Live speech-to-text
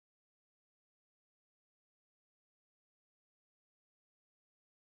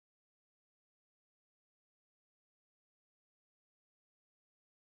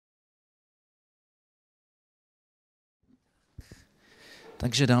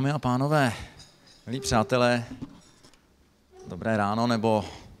Takže dámy a pánové, milí přátelé, dobré ráno nebo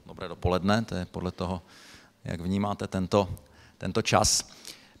dobré dopoledne, to je podle toho, jak vnímáte tento čas.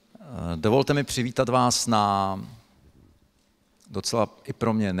 Dovolte mi přivítat vás na docela i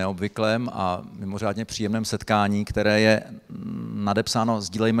pro mě neobvyklém a mimořádně příjemném setkání, které je nadepsáno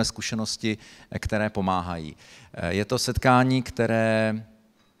Sdílejme zkušenosti, které pomáhají. Je to setkání, které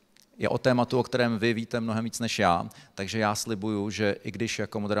je o tématu, o kterém vy víte mnohem víc než já, takže já slibuju, že i když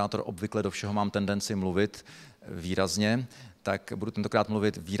jako moderátor obvykle do všeho mám tendenci mluvit výrazně, tak budu tentokrát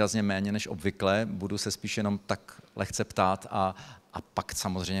mluvit výrazně méně než obvykle, budu se spíš jenom tak lehce ptát a pak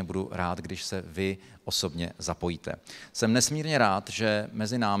samozřejmě budu rád, když se vy osobně zapojíte. Jsem nesmírně rád, že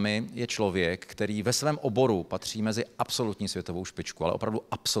mezi námi je člověk, který ve svém oboru patří mezi absolutní světovou špičku, ale opravdu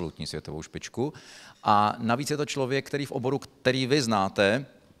absolutní světovou špičku. A navíc je to člověk, který v oboru, který vy znáte,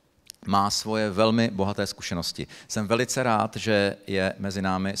 má svoje velmi bohaté zkušenosti. Jsem velice rád, že je mezi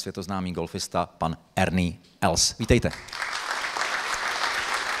námi světoznámý golfista pan Ernie Els. Vítejte.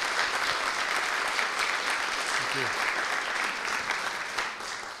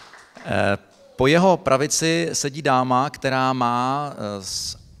 Po jeho pravici sedí dáma, která má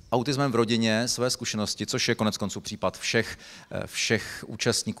s autismem v rodině své zkušenosti, což je koneckonců případ všech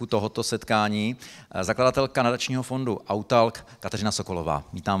účastníků tohoto setkání. Zakladatelka nadačního fondu AutTalk Kateřina Sokolová.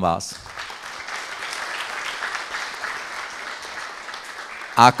 Vítám vás.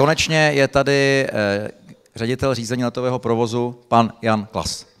 A konečně je tady ředitel řízení letového provozu, pan Jan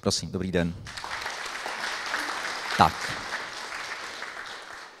Klas. Prosím, dobrý den. Tak.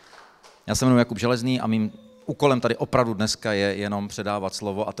 Já se jmenuji Jakub Železný a mým úkolem tady opravdu dneska je jenom předávat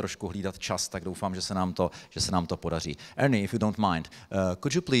slovo a trošku hlídat čas, tak doufám, že se nám to podaří. Ernie, if you don't mind,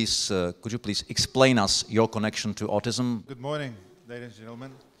 could you please explain us your connection to autism? Good morning, ladies and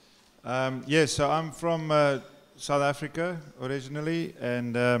gentlemen. Yes, so I'm from South Africa originally,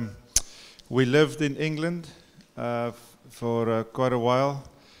 and we lived in England for quite a while.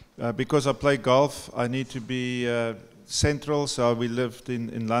 Because I play golf, I need to be central, so we lived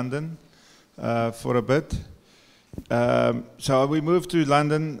in London for a bit. So we moved to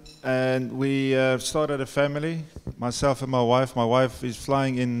London and we started a family, myself and my wife. My wife is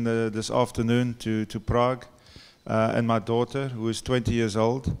flying in this afternoon to Prague, and my daughter, who is 20 years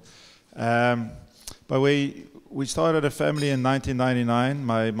old. But we started a family in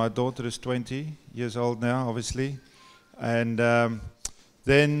 1999. My daughter is 20 years old now, obviously. And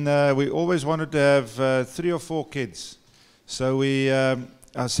then we always wanted to have 3 or 4 kids. So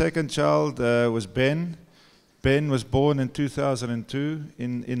our second child was Ben. Ben was born in 2002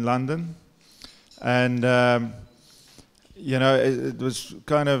 in London, and you know, it was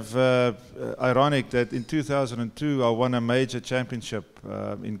kind of ironic that in 2002 I won a major championship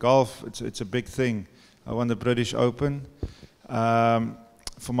in golf. It's a big thing. I won the British Open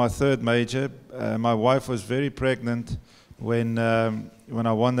for my 3rd major. My wife was very pregnant when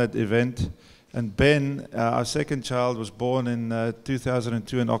I won that event, and Ben, our second child, was born in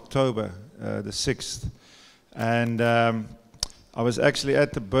 2002 in October, the 6th. And I was actually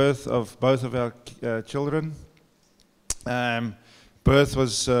at the birth of both of our children. Birth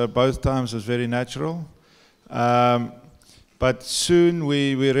was both times was very natural, but soon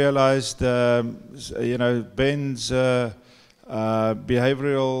we realized, you know, Ben's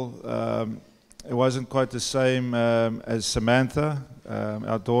behavioral it wasn't quite the same as Samantha,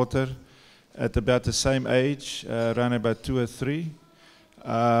 our daughter, at about the same age, around about 2 or 3.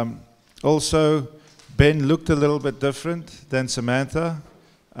 Also, Ben looked a little bit different than Samantha,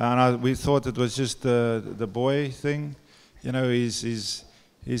 and we thought it was just the boy thing. You know,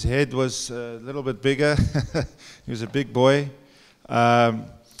 his head was a little bit bigger. He was a big boy.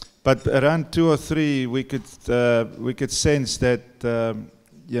 But around 2 or 3, we could sense that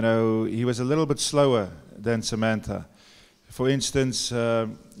you know, he was a little bit slower than Samantha. For instance,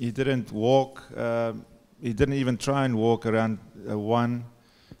 he didn't walk. He didn't even try and walk around 1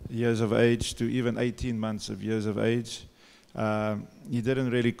 years of age to even 18 months of years of age. He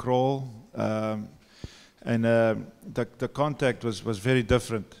didn't really crawl, and the contact was very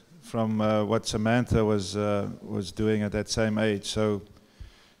different from what Samantha was doing at that same age. So,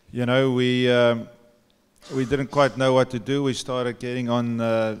 you know, we didn't quite know what to do. We started getting on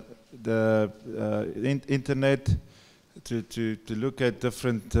the internet to look at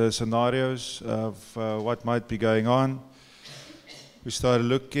different scenarios of what might be going on. We started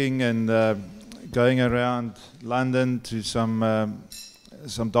looking and going around London to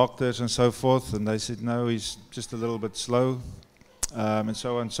some doctors and so forth, and they said no, he's just a little bit slow, and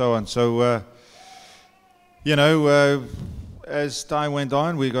so on, so on. So you know, as time went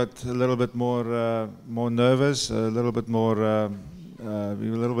on, we got a little bit more nervous, a little bit more we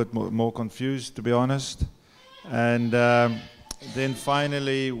were a little bit more confused, to be honest. And then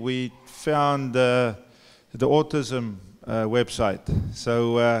finally we found the autism website.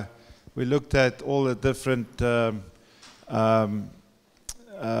 So we looked at all the different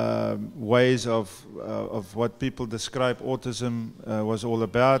ways of what people describe autism was all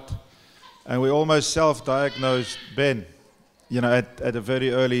about. And we almost self-diagnosed Ben, you know, at a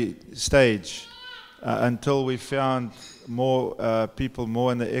very early stage, until we found more people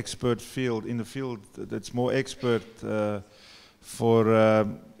more in the expert field, in the field that's more expert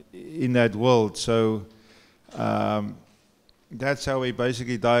in that world. So that's how we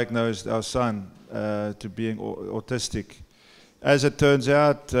basically diagnosed our son to being autistic. As it turns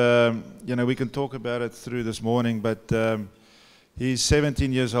out, you know, we can talk about it through this morning, but he's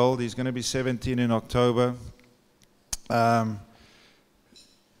 17 years old. He's going to be 17 in October.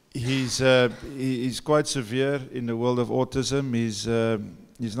 He's quite severe in the world of autism.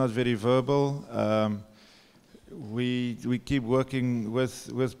 He's not very verbal. We keep working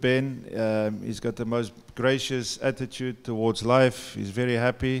with Ben. He's got the most gracious attitude towards life. He's very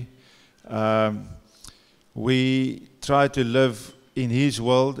happy. We try to live in his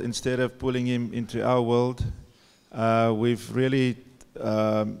world instead of pulling him into our world. We've really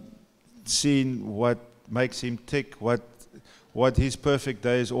seen what makes him tick, what his perfect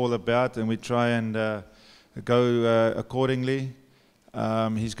day is all about, and we try and go accordingly.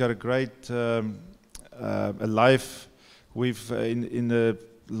 He's got a great a life. We've in the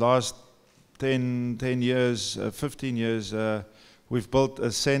last 10 years, 15 years, we've built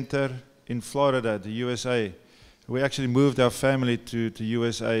a center in Florida, the USA. We actually moved our family to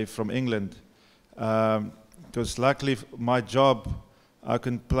USA from England. Because luckily my job, I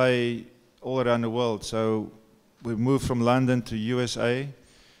can play all around the world. So we moved from London to USA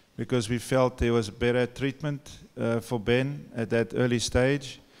because we felt there was better treatment for Ben at that early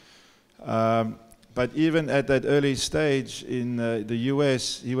stage. But even at that early stage in the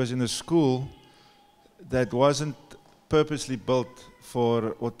US, he was in a school that wasn't purposely built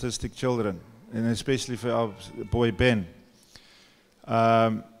for autistic children, and especially for our boy Ben.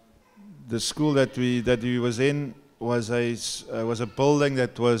 The school that he was in was a building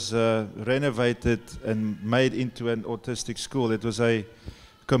that was renovated and made into an autistic school. It was a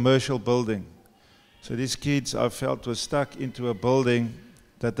commercial building. So these kids, I felt, were stuck into a building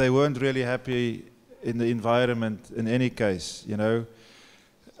that they weren't really happy in the environment in any case, you know.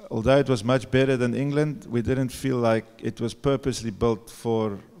 Although it was much better than England, we didn't feel like it was purposely built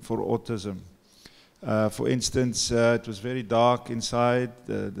for autism. For instance, it was very dark inside,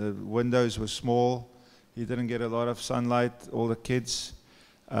 the windows were small, he didn't get a lot of sunlight, all the kids.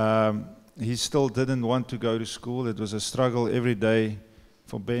 He still didn't want to go to school. It was a struggle every day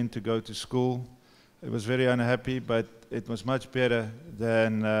for Ben to go to school. It was very unhappy, but it was much better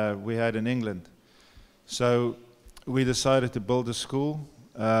than we had in England. So we decided to build a school.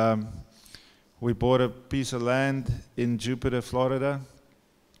 We bought a piece of land in Jupiter, Florida,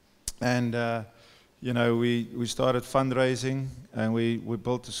 and you know, we started fundraising and we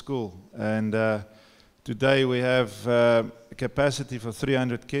built a school. And today we have a capacity for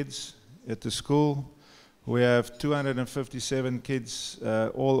 300 kids at the school. We have 257 kids,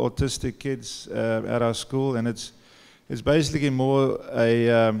 all autistic kids at our school, and it's basically more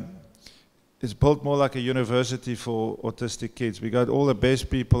it's built more like a university for autistic kids. We got all the best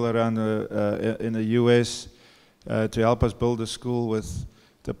people around in the US to help us build a school with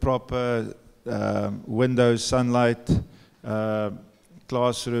the proper windows, sunlight,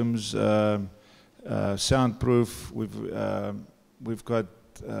 classrooms, soundproof. We've got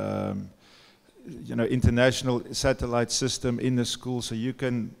you know, international satellite system in the school, so you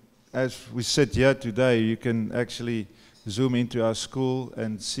can, as we sit here today, you can actually zoom into our school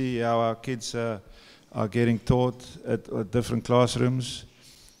and see how our kids are getting taught at different classrooms.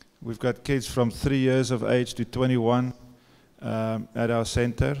 We've got kids from 3 years of age to 21 at our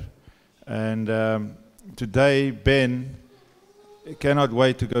center. And today, Ben cannot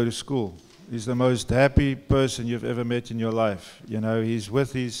wait to go to school. He's the most happy person you've ever met in your life. You know, he's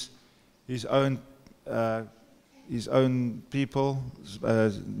with his own people,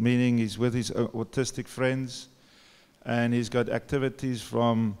 meaning he's with his autistic friends. And he's got activities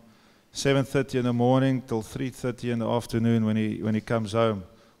from 7:30 in the morning till 3:30 in the afternoon when he comes home,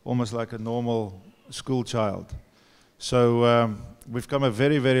 almost like a normal school child. So we've come a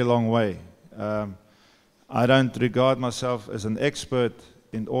very, very long way. I don't regard myself as an expert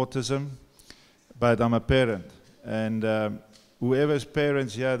in autism, but I'm a parent. And whoever's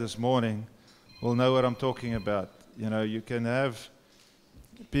parents here this morning will know what I'm talking about. You know, you can have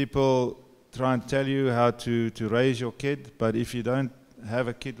people try and tell you how to raise your kid, but if you don't have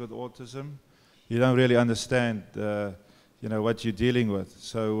a kid with autism, you don't really understand, what you're dealing with.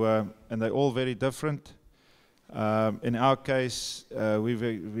 So, and they're all very different. In our case,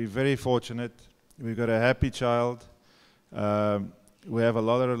 we're very fortunate. We've got a happy child. We have a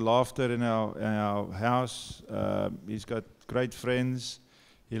lot of laughter in our house. He's got great friends.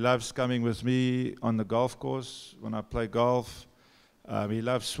 He loves coming with me on the golf course when I play golf. He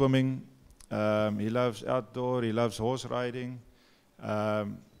loves swimming. He loves outdoor. He loves horse riding.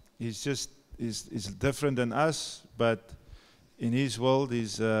 He's different than us, but in his world,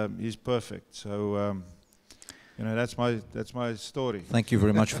 he's perfect. So, that's my story. Thank you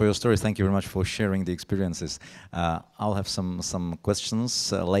very much for your story. Thank you very much for sharing the experiences. I'll have some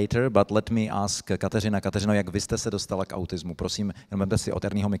questions later, but let me ask Kateřina. Kateřino, jak vy jste se dostala k autismu? Prosím, jenom vemte si od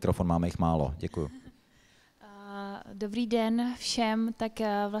Ernieho mikrofon, máme jich málo. Děkuju. Dobrý den všem. Tak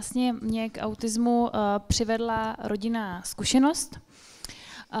vlastně mě k autismu přivedla rodinná zkušenost,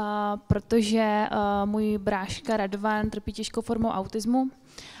 protože můj bráška Radovan trpí těžkou formou autismu.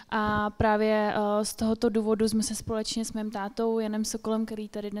 A právě z tohoto důvodu jsme se společně s mým tátou Janem Sokolem, který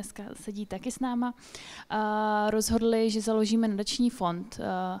tady dneska sedí taky s náma, rozhodli, že založíme nadační fond.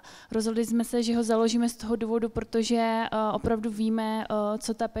 Rozhodli jsme se, že ho založíme z toho důvodu, protože opravdu víme,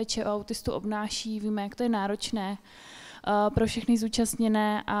 co ta péče o autistu obnáší, víme, jak to je náročné pro všechny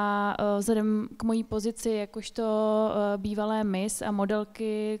zúčastněné a vzhledem k mojí pozici jakožto bývalé miss a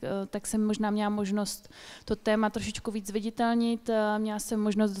modelky, tak jsem možná měla možnost to téma trošičku víc viditelnit, měla jsem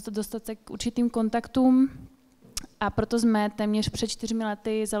možnost dostat se k určitým kontaktům a proto jsme téměř před 4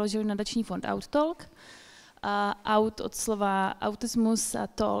 lety založili nadační fond AutTalk. Aut od slova autismus a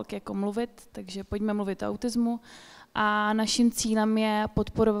talk jako mluvit, takže pojďme mluvit o autismu. A naším cílem je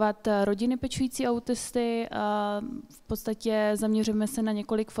podporovat rodiny pečující autisty. V podstatě zaměřujeme se na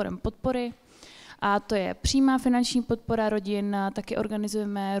několik forem podpory. A to je přímá finanční podpora rodin, taky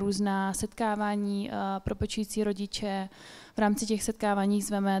organizujeme různá setkávání pro pečující rodiče. V rámci těch setkávání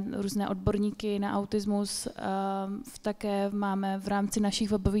zveme různé odborníky na autismus. Také máme v rámci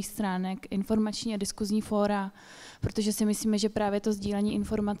našich webových stránek informační a diskuzní fóra, protože si myslíme, že právě to sdílení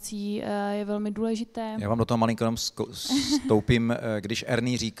informací je velmi důležité. Já vám do toho malinko jenom vstoupím, když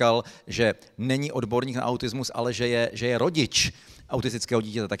Ernie říkal, že není odborník na autismus, ale že je rodič autistického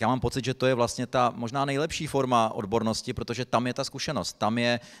dítěte, tak já mám pocit, že to je vlastně ta možná nejlepší forma odbornosti, protože tam je ta zkušenost,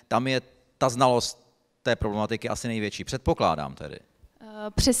 tam je ta znalost té problematiky asi největší. Předpokládám tedy.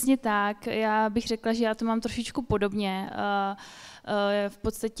 Přesně tak. Já bych řekla, že já to mám trošičku podobně. V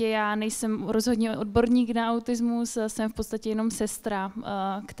podstatě já nejsem rozhodně odborník na autismus, jsem v podstatě jenom sestra,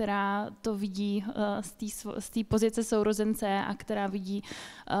 která to vidí z té pozice sourozence a která vidí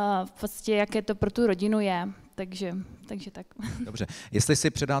v podstatě, jaké to pro tu rodinu je. Takže tak. Dobře. Jestli si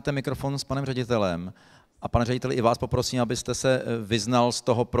předáte mikrofon s panem ředitelem, a pane řediteli, i vás poprosím, abyste se vyznal z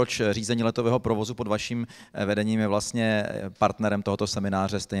toho, proč řízení letového provozu pod vaším vedením je vlastně partnerem tohoto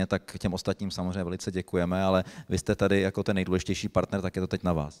semináře, stejně tak těm ostatním samozřejmě velice děkujeme, ale vy jste tady jako ten nejdůležitější partner, tak je to teď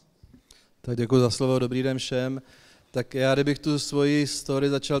na vás. Tak děkuji za slovo, dobrý den všem. Tak já, kdybych tu svoji story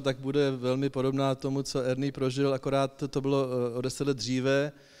začal, tak bude velmi podobná tomu, co Ernie prožil, akorát to bylo o 10 let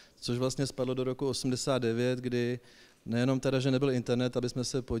dříve, což vlastně spadlo do roku 89, kdy nejenom teda, že nebyl internet, aby jsme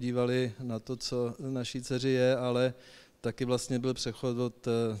se podívali na to, co naší dceři je, ale taky vlastně byl přechod od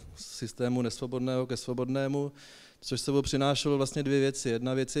systému nesvobodného ke svobodnému, což sebou přinášelo vlastně 2 věci.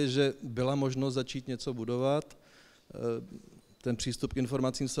 Jedna věc je, že byla možnost začít něco budovat, ten přístup k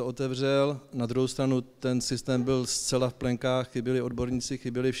informacím se otevřel, na druhou stranu ten systém byl zcela v plenkách, chyběli odborníci,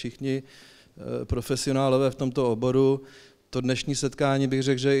 chyběli všichni profesionálové v tomto oboru. To dnešní setkání bych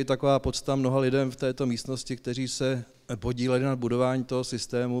řekl, že je i taková podsta mnoha lidem v této místnosti, kteří se podíleli na budování toho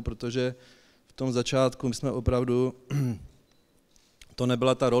systému, protože v tom začátku my jsme opravdu, to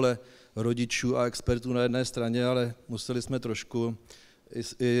nebyla ta role rodičů a expertů na jedné straně, ale museli jsme trošku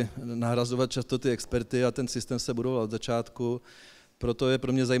i nahrazovat často ty experty a ten systém se budoval od začátku. Proto je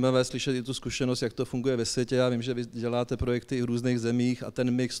pro mě zajímavé slyšet i tu zkušenost, jak to funguje ve světě. Já vím, že vy děláte projekty i v různých zemích a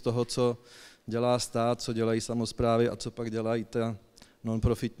ten mix toho, co dělá stát, co dělají samosprávy a co pak dělají ta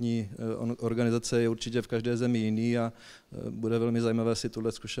non-profitní organizace, je určitě v každé zemi jiný a bude velmi zajímavé si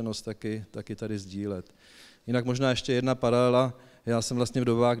tuhle zkušenost taky tady sdílet. Jinak možná ještě jedna paralela. Já jsem vlastně v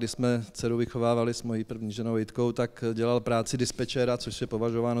dobách, kdy jsme dceru vychovávali s mojí první ženou Jitkou, tak dělal práci dispečera, což je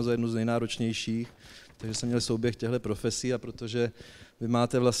považováno za jednu z nejnáročnějších. Takže jsem měl souběh těchto profesí a protože vy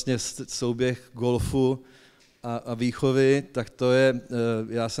máte vlastně souběh golfu a výchovy, tak to je,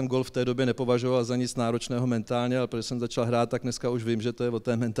 já jsem golf v té době nepovažoval za nic náročného mentálně, ale protože jsem začal hrát, tak dneska už vím, že to je o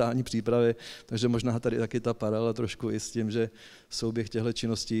té mentální přípravě, takže možná tady taky ta paralela trošku i s tím, že souběh těchto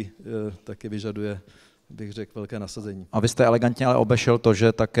činností taky vyžaduje, bych řekl, velké nasazení. A vy jste elegantně ale obešel to,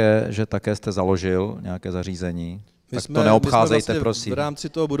 že také jste založil nějaké zařízení. Tak to neobcházejte, prosím. V rámci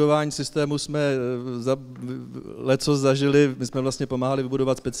toho budování systému jsme lecos zažili, my jsme vlastně pomáhali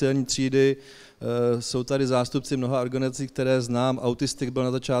vybudovat speciální třídy, jsou tady zástupci mnoha organizací, které znám, Autistik byl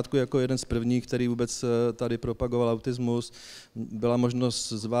na začátku jako jeden z prvních, který vůbec tady propagoval autismus, byla možnost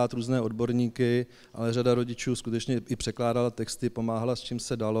zvát různé odborníky, ale řada rodičů skutečně i překládala texty, pomáhala s čím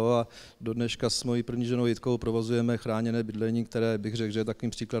se dalo a do dneška s mojí první ženou Jitkou provozujeme chráněné bydlení, které bych řekl, že je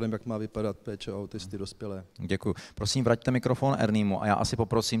takovým příkladem, jak má vypadat péče o autisty dospělé. Děkuji. Prosím, vraťte mikrofon Erniemu a já asi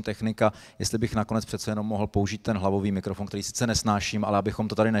poprosím technika, jestli bych nakonec přece jenom mohl použít ten hlavový mikrofon, který sice nesnáším, ale abychom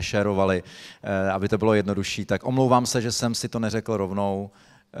to tady nešerovali, aby to bylo jednodušší. Tak omlouvám se, že jsem si to neřekl rovnou.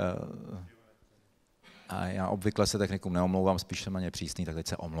 A já obvykle se technikům neomlouvám, spíš jsem na ně přísný, tak teď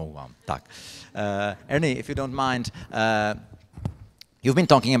se omlouvám. Tak. Ernie, if you don't mind, you've been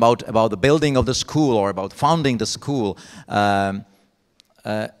talking about the building of the school or about founding the school.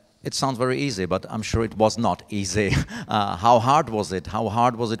 It sounds very easy, but I'm sure it was not easy. How hard was it? How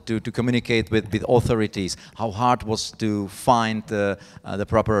hard was it to communicate with authorities? How hard was to find the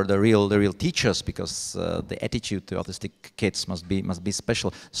real teachers? Because the attitude to autistic kids must be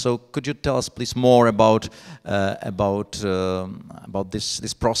special. So could you tell us, please, more about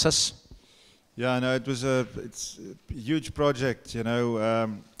this process? Yeah, no, it's a huge project. You know,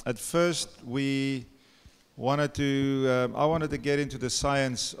 at first I wanted to get into the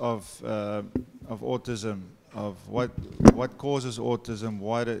science of autism, of what causes autism,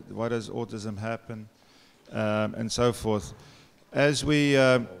 why does autism happen, and so forth. As we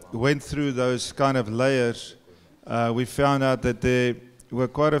went through those kind of layers, we found out that there were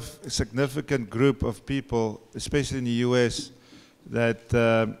quite a significant group of people, especially in the US,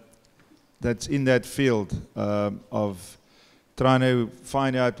 that's in that field of trying to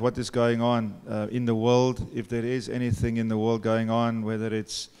find out what is going on in the world, if there is anything in the world going on, whether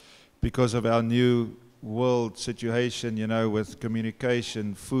it's because of our new world situation, you know, with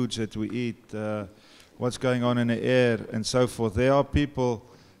communication, foods that we eat, what's going on in the air, and so forth. There are people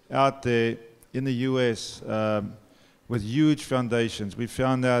out there in the US with huge foundations. We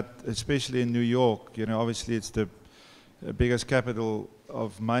found that, especially in New York, you know, obviously it's the biggest capital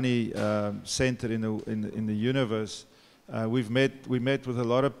of money center in the universe. We met with a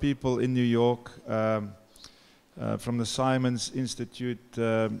lot of people in New York, from the Simons Institute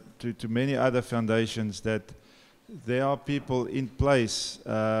to many other foundations, that there are people in place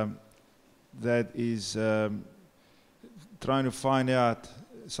that is trying to find out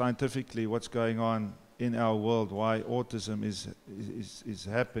scientifically what's going on in our world, why autism is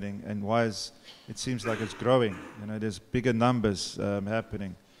happening, and why it seems like it's growing. You know, there's bigger numbers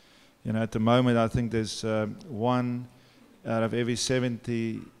happening. You know, at the moment, I think there's one out of every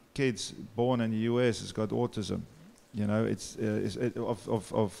 70 kids born in the US has got autism. You know, it's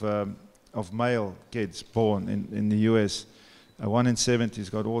of male kids born in the US, 1 in 70 has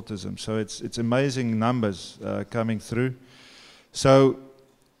got autism. So it's amazing numbers coming through. So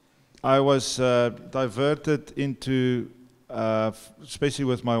I was diverted into, especially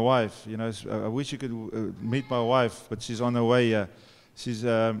with my wife. You know, I wish you could meet my wife, but she's on her way here. She's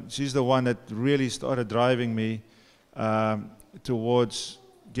the one that really started driving me towards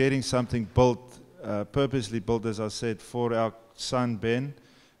getting something built, purposely built, as I said, for our son Ben,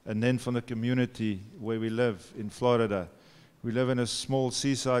 and then from the community where we live in Florida. We live in a small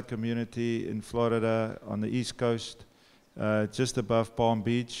seaside community in Florida on the East Coast, just above Palm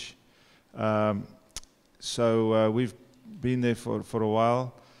Beach. So we've been there for a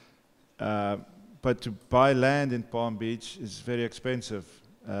while. But to buy land in Palm Beach is very expensive.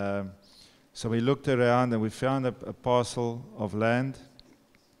 So we looked around and we found a parcel of land,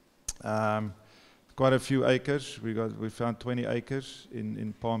 quite a few acres. We found 20 acres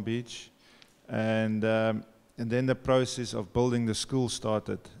in Palm Beach, and then the process of building the school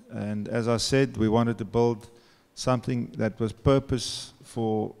started. And as I said, we wanted to build something that was purpose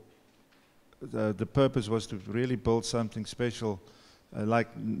for. The purpose was to really build something special,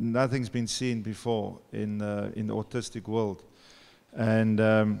 like nothing's been seen before in the autistic world. And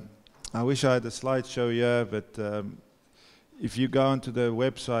I wish I had a slideshow here, but if you go onto the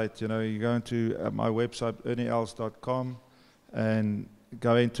website, you know, you go into my website, ernieels.com, and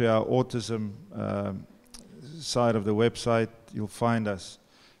go into our autism side of the website, you'll find us,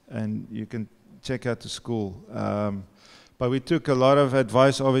 and you can check out the school. But we took a lot of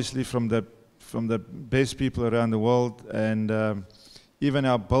advice, obviously, from from the best people around the world, and even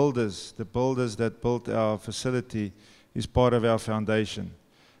our builders, the builders that built our facility, is part of our foundation.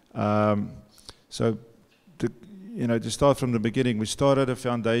 So, to start from the beginning, we started a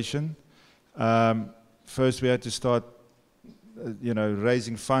foundation. First, we had to start,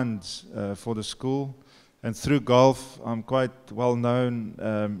 raising funds for the school. And through golf, I'm quite well known,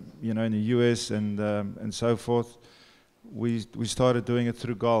 in the US and so forth. We started doing it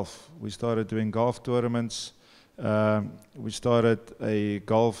through golf. We started doing golf tournaments. We started a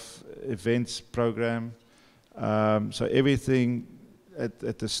golf events program. So everything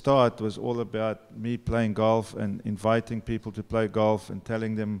at the start was all about me playing golf and inviting people to play golf and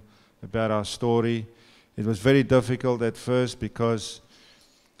telling them about our story. It was very difficult at first because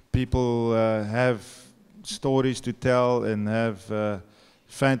people have stories to tell and have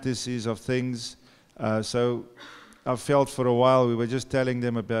fantasies of things. So I felt for a while we were just telling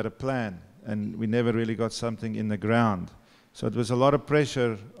them about a plan, and we never really got something in the ground. So it was a lot of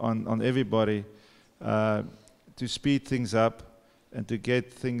pressure on everybody to speed things up and to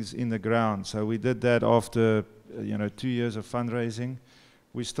get things in the ground. So we did that after 2 years of fundraising.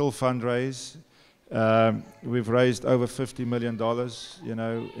 We still fundraise. We've raised over $50 million,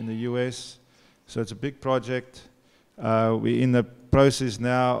 in the US. So it's a big project. We're in the process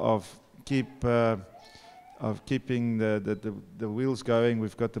now of keeping the wheels going.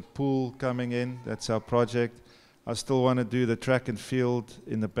 We've got the pool coming in. That's our project. I still want to do the track and field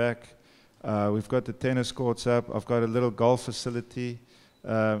in the back. We've got the tennis courts up. I've got a little golf facility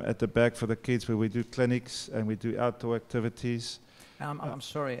at the back for the kids where we do clinics and we do outdoor activities. I'm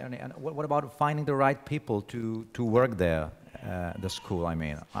sorry, Ernie, and what about finding the right people to work there, the school, I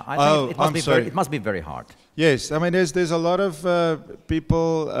mean? I think it must be very hard. Yes, I mean, there's a lot of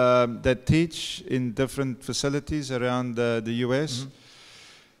people that teach in different facilities around the US. Mm-hmm.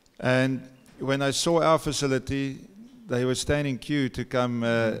 And when I saw our facility, they were standing queue to come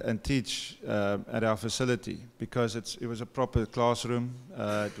and teach at our facility because it was a proper classroom.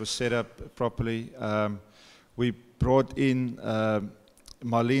 It was set up properly. We brought in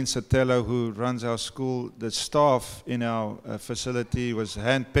Marlene Sotelo, who runs our school. The staff in our facility was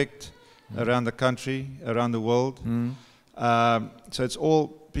handpicked around the country, around the world. So it's all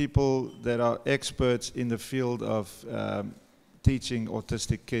people that are experts in the field of teaching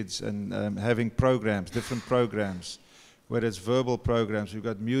autistic kids and having programs, different programs, whether it's verbal programs. We've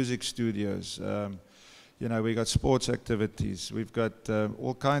got music studios, we've got sports activities. We've got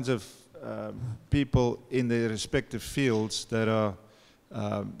all kinds of people in their respective fields that are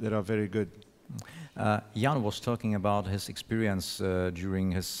very good. Jan was talking about his experience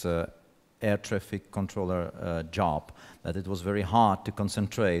during his air traffic controller job, that it was very hard to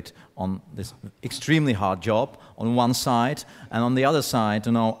concentrate on this extremely hard job on one side, and on the other side,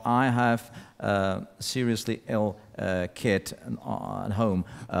 I have a seriously ill kid at home.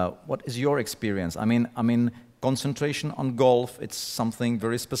 What is your experience? I mean, concentration on golf, it's something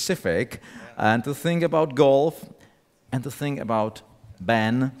very specific, and to think about golf and to think about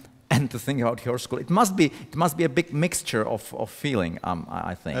Ben and to think about your school, it must be a big mixture of feeling,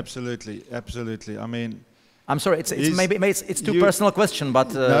 I think. Absolutely. I mean, I'm sorry, it's too personal a question,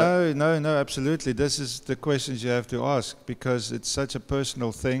 but no, absolutely. This is the questions you have to ask because it's such a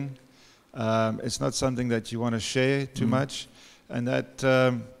personal thing. It's not something that you want to share too much, and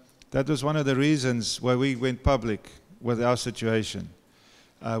that was one of the reasons why we went public with our situation.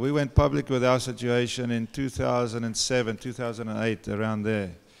 We went public with our situation in 2007, 2008, around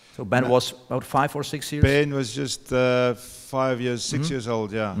there. So Ben was about 5 or 6 years? Ben was just 5 years, 6 years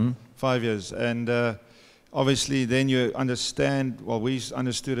old, 5 years. And obviously then you understand, we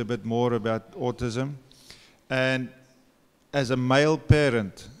understood a bit more about autism. And as a male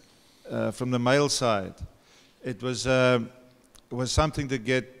parent, from the male side, it was something to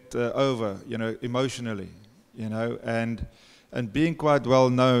get over, emotionally, and being quite well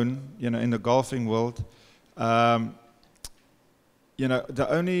known, in the golfing world. The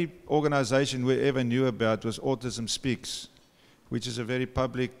only organization we ever knew about was Autism Speaks, which is a very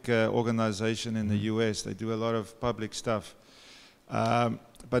public organization in the US. They do a lot of public stuff.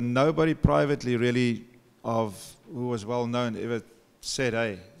 But nobody privately really who was well known ever said,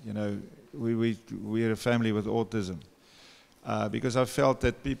 hey, we're a family with autism. Because I felt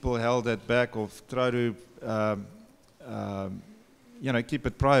that people held that back or try to keep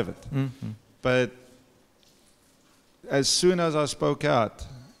it private. But as soon as I spoke out,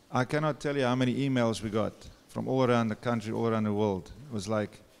 I cannot tell you how many emails we got from all around the country, all around the world. It was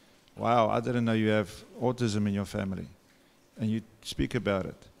like, wow, I didn't know you have autism in your family. And you speak about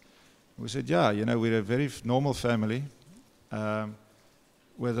it. We said, yeah, we're a very normal family.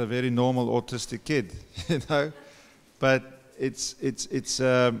 with a very normal autistic kid, you know. But it's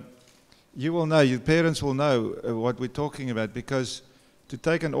you will know, your parents will know what we're talking about, because to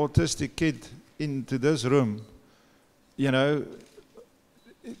take an autistic kid into this room, you know,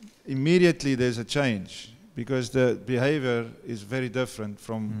 immediately there's a change, because the behavior is very different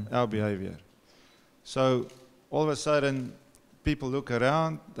from our behavior. So all of a sudden, people look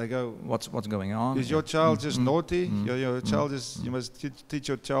around, they go, What's going on? is your child just naughty? Your child is, you must teach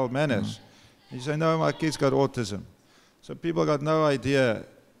your child manners. You say, no, my kid's got autism. So people got no idea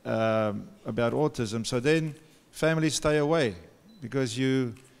about autism. So then families stay away, because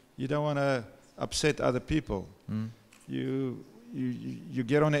you don't want to upset other people. You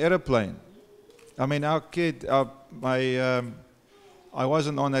get on an airplane. I mean, our kid, I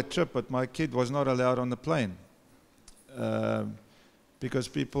wasn't on that trip, but my kid was not allowed on the plane. Because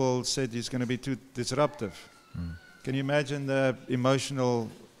people said he's going to be too disruptive. Can you imagine the emotional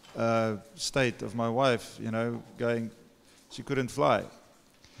state of my wife, you know, going, she couldn't fly.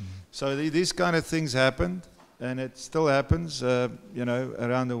 So these kind of things happened, and it still happens, you know,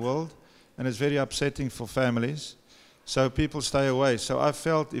 around the world, and it's very upsetting for families. So people stay away. So I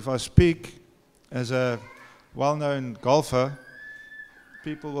felt if I speak as a well-known golfer,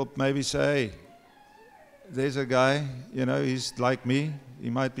 people will maybe say, hey, there's a guy, you know, he's like me. He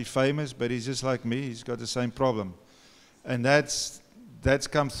might be famous, but he's just like me. He's got the same problem. And that's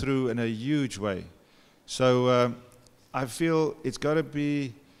come through in a huge way. So I feel it's got to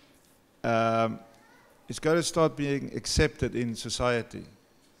be, it's got to start being accepted in society.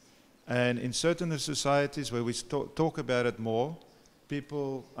 And in certain societies where we talk about it more,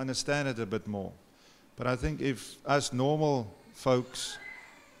 people understand it a bit more. But I think if us normal folks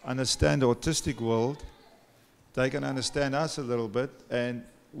understand the autistic world, they can understand us a little bit, and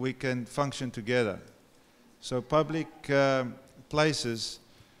we can function together. So public places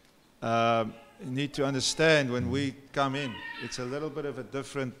need to understand when we come in. It's a little bit of a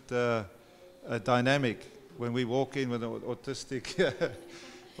different dynamic when we walk in with an autistic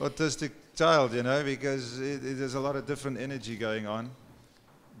autistic child, you know, because there's a lot of different energy going on.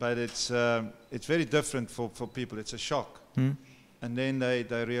 But it's very different for people. It's a shock. And then they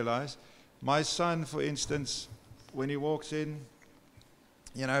realize. My son, for instance, when he walks in,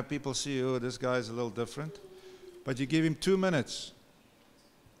 you know, people see, oh, this guy's a little different. But you give him 2 minutes,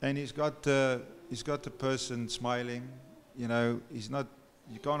 and he's got the person smiling. You know,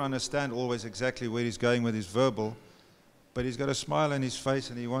 you can't understand always exactly where he's going with his verbal, but he's got a smile on his face,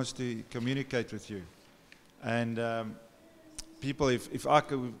 and he wants to communicate with you. And people, if I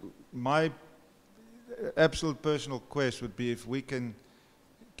could, my absolute personal quest would be if we can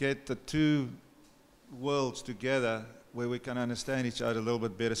get the two worlds together where we can understand each other a little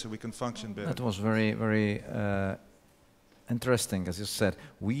bit better so we can function better. That was very, very interesting, as you said.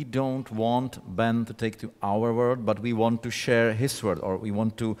 We don't want Ben to take to our world, but we want to share his world, or we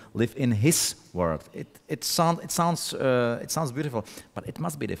want to live in his world. It sounds beautiful, but it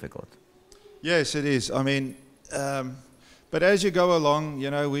must be difficult. Yes, it is. I mean, but as you go along,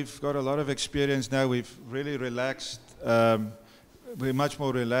 you know, we've got a lot of experience now. We've really relaxed. We're much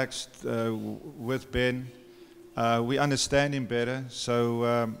more relaxed with Ben. We understand him better,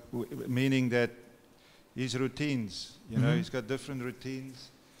 so meaning that his routines, you know, he's got different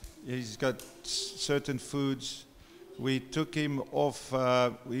routines. He's got certain foods. We took him off,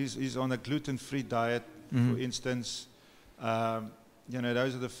 he's on a gluten-free diet, for instance. You know,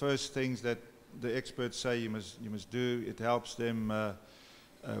 those are the first things that the experts say you must do. It helps them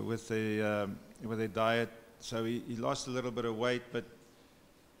with their diet. So he lost a little bit of weight, but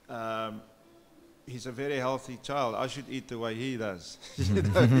he's a very healthy child. I should eat the way he does. You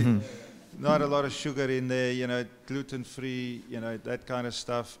know, not a lot of sugar in there, you know, gluten-free, you know, that kind of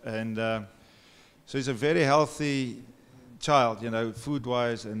stuff. And so he's a very healthy child, you know,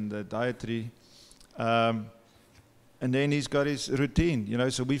 food-wise and dietary. And then he's got his routine, you know,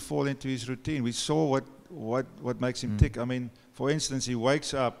 so we fall into his routine. We saw what makes him tick. I mean, for instance, he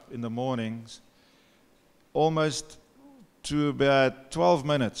wakes up in the mornings almost to about 12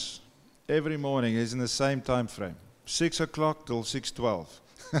 minutes every morning. He's in the same time frame, 6 o'clock till 6:12.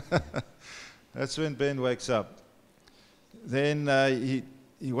 That's when Ben wakes up. Then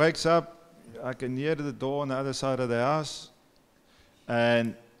he wakes up, I can hear the door on the other side of the house,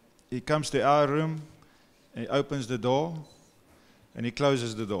 and he comes to our room, he opens the door, and he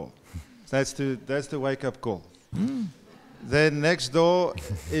closes the door. That's the wake-up call. Then next door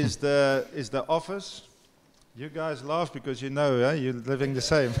is the office. You guys laugh because you know, you're living the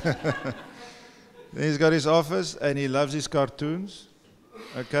same. Then he's got his office, and he loves his cartoons.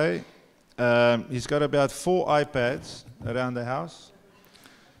 Okay, he's got about 4 iPads around the house.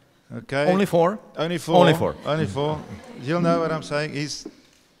 Okay. Only 4? Only 4. Only 4. Only 4. You'll know what I'm saying. He's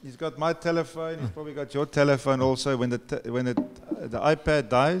got my telephone. He's probably got your telephone also. When the iPad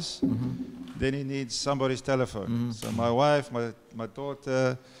dies, then he needs somebody's telephone. So my wife, my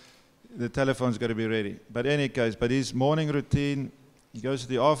daughter, the telephone's got to be ready. But in any case, his morning routine, he goes to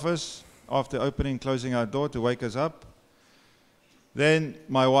the office after opening and closing our door to wake us up. Then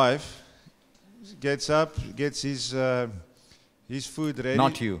my wife gets up, gets his food ready.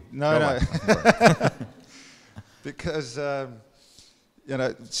 Not you. No. Because,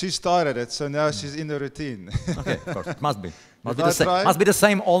 she started it, so now she's in the routine. Okay, of course. It must be. Must be the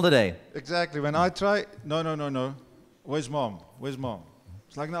same all the day. Exactly. When I try, no. Where's mom?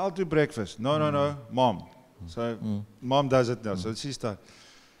 It's like, no, I'll do breakfast. No, mom. So mom does it now, so she starts.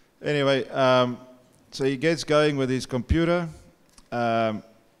 Anyway, so he gets going with his computer,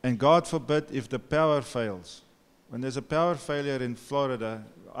 and God forbid if the power fails. When there's a power failure in Florida,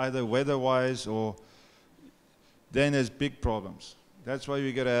 either weather-wise or then there's big problems. That's why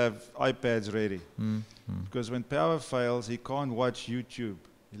we got to have iPads ready. Because when power fails, he can't watch YouTube.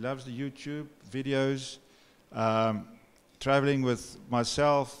 He loves the YouTube videos. Traveling with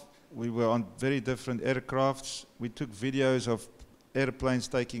myself, we were on very different aircrafts. We took videos of airplanes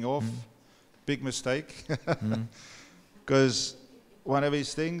taking off. Big mistake. Because one of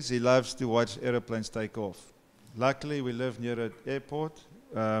his things, he loves to watch airplanes take off. Luckily, we live near an airport,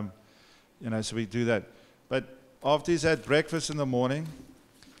 so we do that. But after he's had breakfast in the morning,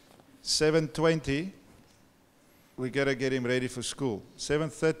 7:20, we got to get him ready for school.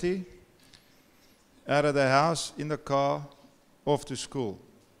 7:30, out of the house, in the car, off to school.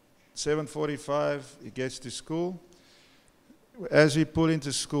 7:45, he gets to school. As we pull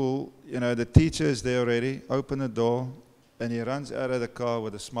into school, the teacher is there already, open the door, and he runs out of the car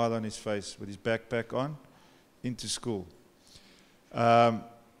with a smile on his face, with his backpack on, into school.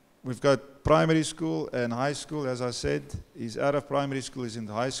 We've got primary school and high school, as I said. He's out of primary school, he's in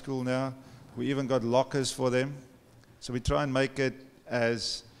high school now. We even got lockers for them. So we try and make it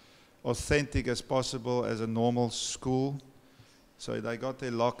as authentic as possible as a normal school. So they got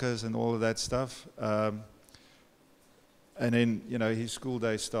their lockers and all of that stuff. And then, his school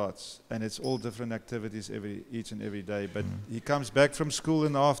day starts. And it's all different activities each and every day. But he comes back from school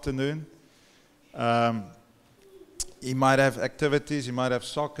in the afternoon. He might have activities, he might have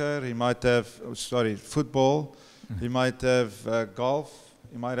soccer, he might have, football, he might have golf,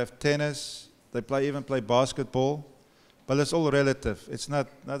 he might have tennis, they even play basketball, but it's all relative. It's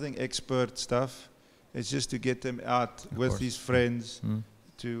nothing expert stuff. It's just to get them out with his friends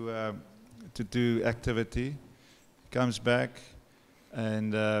to do activity. He comes back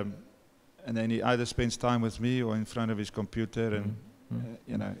and then he either spends time with me or in front of his computer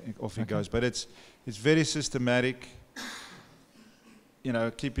and off he goes. But it's very systematic.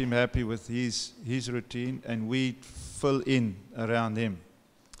 Keep him happy with his routine, and we fill in around him.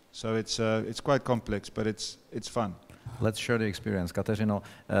 So it's quite complex, but it's fun. Let's share the experience. Kateřino,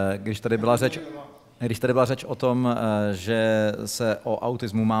 když tady byla řeč o tom, že se o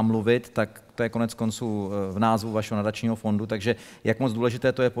autismu má mluvit, tak to je konec konců v názvu vašeho nadačního fondu, takže jak moc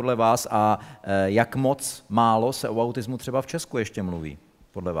důležité to je podle vás a jak moc málo se o autismu třeba v Česku ještě mluví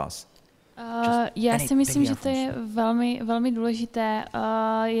podle vás? Já si myslím, že to je velmi, velmi důležité.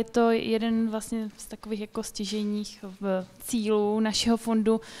 Je to jeden vlastně z takových jako stěžejních cílů našeho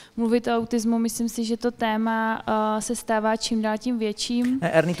fondu mluvit o autismu. Myslím si, že to téma se stává čím dál tím větším.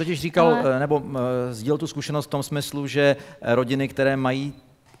 Ernie totiž říkal, nebo sdílel tu zkušenost v tom smyslu, že rodiny, které mají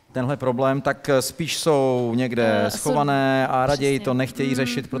tenhle problém, tak spíš jsou někde schované a raději to nechtějí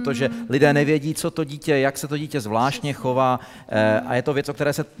řešit, protože lidé nevědí, co to dítě, jak se to dítě zvláštně chová a je to věc, o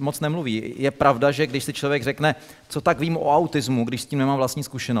které se moc nemluví. Je pravda, že když si člověk řekne, co tak vím o autismu, když s tím nemám vlastní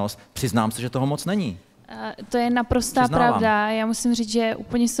zkušenost, přiznám se, že toho moc není. To je naprostá pravda. Já musím říct, že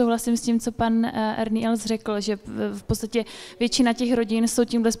úplně souhlasím s tím, co pan Ernie Els řekl, že v podstatě většina těch rodin jsou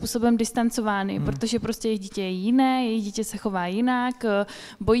tímhle způsobem distancovány, protože prostě jejich dítě je jiné, jejich dítě se chová jinak,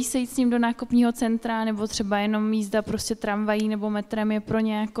 bojí se jít s ním do nákupního centra, nebo třeba jenom jízda prostě tramvají nebo metrem je pro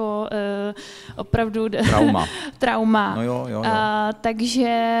ně jako opravdu trauma. No jo.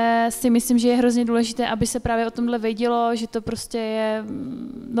 Takže si myslím, že je hrozně důležité, aby se právě o tomhle vědělo, že to prostě je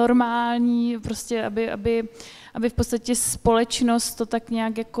normální, prostě aby aby v podstatě společnost to tak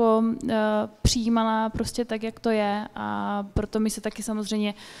nějak jako přijímala prostě tak, jak to je, a proto my se taky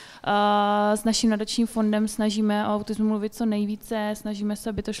samozřejmě s naším nadačním fondem snažíme o autismu mluvit co nejvíce, snažíme se,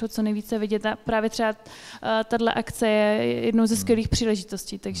 aby to šlo co nejvíce vidět, a právě třeba tato akce je jednou ze skvělých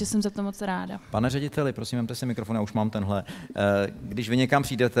příležitostí, takže jsem za to moc ráda. Pane řediteli, prosím, vemte si mikrofon, já už mám tenhle. Když vy někam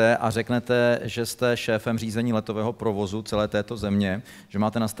přijdete a řeknete, že jste šéfem řízení letového provozu celé této země, že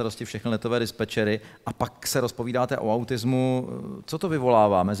máte na starosti všechny letové dispečery a pak se rozpovídáte o autismu, co to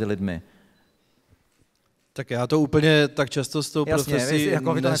vyvolává mezi lidmi? Tak já to úplně tak často s tou profesí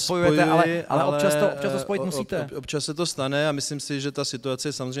jako vy to nespojujete, ale občas to spojit musíte. Občas se to stane a myslím si, že ta situace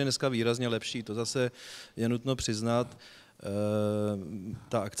je samozřejmě dneska výrazně lepší. To zase je nutno přiznat.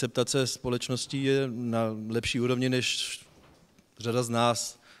 Ta akceptace společností je na lepší úrovni, než řada z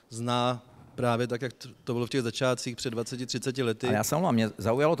nás zná, právě tak, jak to bylo v těch začátcích před 20-30 lety. A já se omlouvám, mě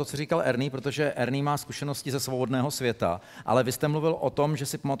zaujalo to, co říkal Ernie, protože Ernie má zkušenosti ze svobodného světa, ale vy jste mluvil o tom, že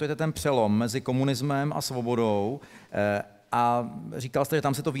si pamatujete ten přelom mezi komunismem a svobodou, a říkal jste, že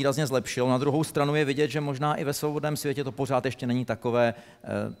tam se to výrazně zlepšilo. Na druhou stranu je vidět, že možná i ve svobodném světě to pořád ještě není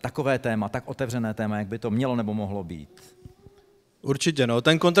takové téma, tak otevřené téma, jak by to mělo nebo mohlo být. Určitě, no.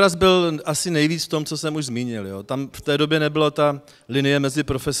 Ten kontrast byl asi nejvíc v tom, co jsem už zmínil. Jo. Tam v té době nebyla ta linie mezi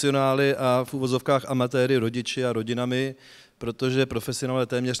profesionály a v uvozovkách amatéry, rodiči a rodinami, protože profesionálové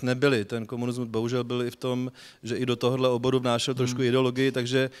téměř nebyli. Ten komunismus bohužel byl i v tom, že i do tohohle oboru vnášel trošku ideologii,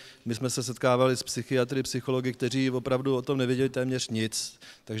 takže my jsme se setkávali s psychiatry, psychologi, kteří opravdu o tom nevěděli téměř nic.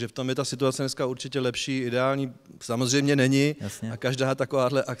 Takže v tom je ta situace dneska určitě lepší, ideální samozřejmě není. Jasně. A každá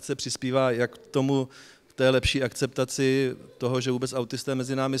takováhle akce přispívá jak k tomu, k té lepší akceptaci toho, že vůbec autisté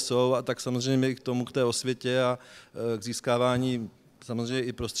mezi námi jsou, a tak samozřejmě i k tomu, k té osvětě a k získávání samozřejmě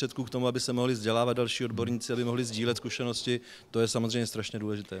i prostředků k tomu, aby se mohli vzdělávat další odborníci, aby mohli sdílet zkušenosti, to je samozřejmě strašně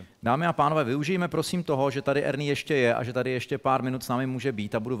důležité. Dámy a pánové, využijeme prosím toho, že tady Ernie ještě je a že tady ještě pár minut s námi může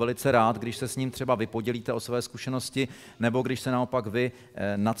být, a budu velice rád, když se s ním třeba vy podělíte o své zkušenosti, nebo když se naopak vy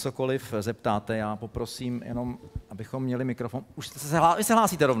na cokoliv zeptáte. Já poprosím jenom, abychom měli mikrofon. Vy se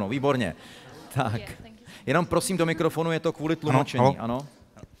hlásíte rovnou, výborně. Tak. Jenom prosím do mikrofonu, je to kvůli tlumočení, ano?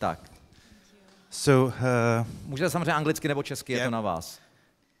 Tak. So, můžete samozřejmě anglicky nebo česky, je to na vás.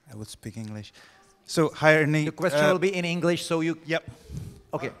 I would speak English. So, hi Ernie. The question will be in English, so you... Yep.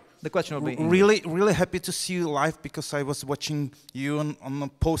 Okay, the question will be in English. Really happy to see you live, because I was watching you on a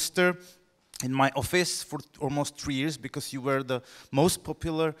poster in my office for almost 3 years, because you were the most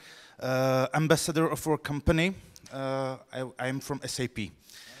popular ambassador of our company. I am from SAP.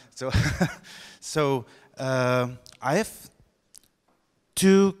 So, I have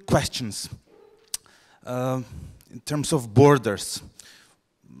 2 questions. In terms of borders,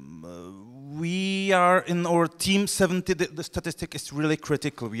 we are in our team 70. The statistic is really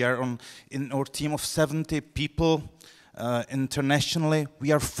critical. We are in our team of 70 people internationally.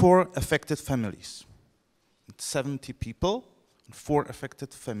 We are 4 affected families. 70 people, 4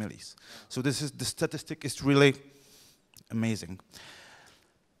 affected families. So the statistic is really amazing.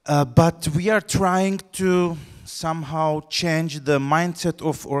 But we are trying to somehow change the mindset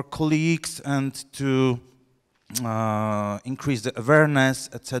of our colleagues and to increase the awareness,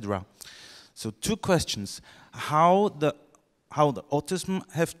 etc. So 2 questions: how the autism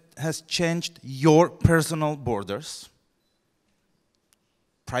has changed your personal borders,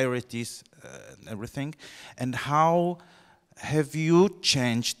 priorities, and everything, and how have you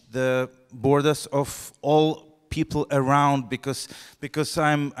changed the borders of all people around, because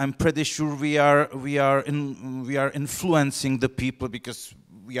I'm pretty sure we are influencing the people, because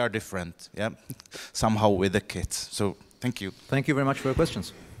we are different, yeah, somehow with the kids. So thank you. Thank you very much for your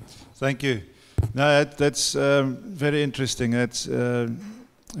questions. Thank you. No, that's very interesting. That's a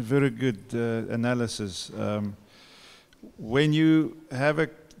very good analysis. When you have a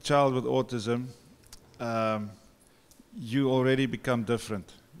child with autism, you already become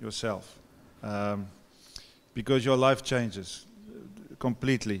different yourself. Because your life changes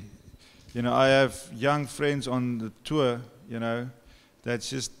completely. You know, I have young friends on the tour, you know, that's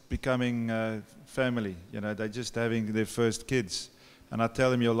just becoming family. You know, they're just having their first kids. And I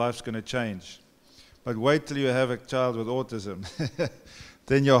tell them your life's going to change. But wait till you have a child with autism.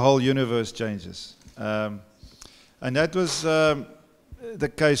 Then your whole universe changes. And that was the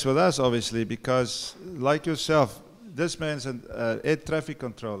case with us, obviously, because like yourself, this man's an air traffic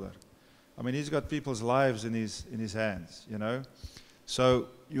controller. I mean, he's got people's lives in his hands, you know. So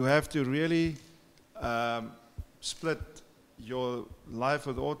you have to really split your life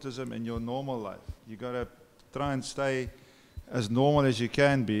with autism and your normal life. You got to try and stay as normal as you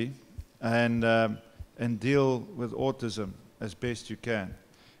can be, and deal with autism as best you can.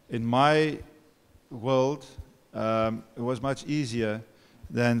 In my world, it was much easier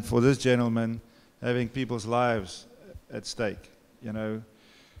than for this gentleman having people's lives at stake. You know,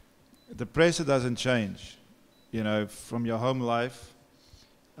 the pressure doesn't change, you know, from your home life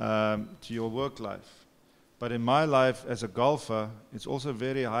to your work life. But in my life as a golfer, it's also a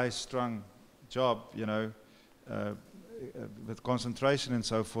very high-strung job, you know, with concentration and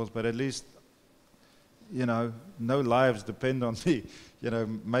so forth, but at least, you know, no lives depend on me, you know,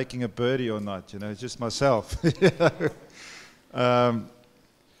 making a birdie or not, you know, it's just myself. You know?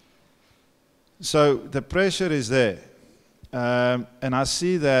 So the pressure is there. And I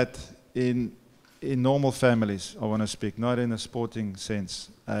see that in normal families, I want to speak, not in a sporting sense.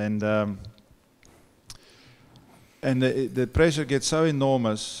 And the pressure gets so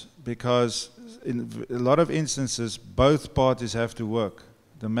enormous because in a lot of instances, both parties have to work,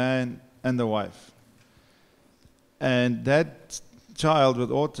 the man and the wife. And that child with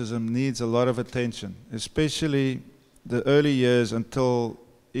autism needs a lot of attention, especially the early years until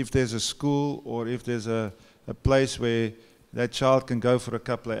if there's a school or if there's a place where that child can go for a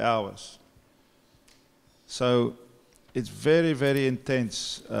couple of hours. So it's very, very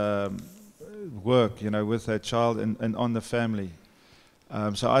intense work, you know, with that child and on the family.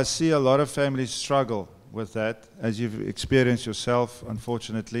 So I see a lot of families struggle with that, as you've experienced yourself,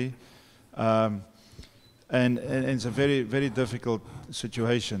 unfortunately. And it's a very, very difficult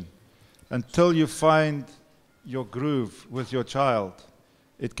situation. Until you find your groove with your child,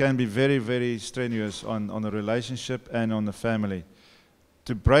 it can be very, very strenuous on the relationship and on the family.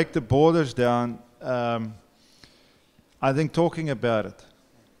 To break the borders down, I think talking about it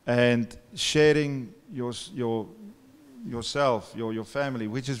and sharing yourself, your family,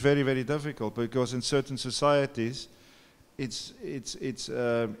 which is very, very difficult because in certain societies, it's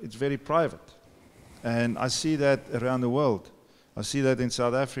very private. And I see that around the world. I see that in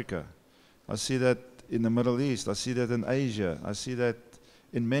South Africa. I see that in the Middle East. I see that in Asia. I see that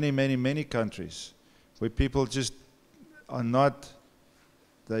in many, many, many countries where people just are not,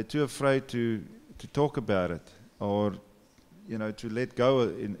 they're too afraid to talk about it or, you know, to let go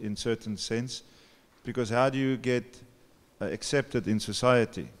in certain sense, because how do you get accepted in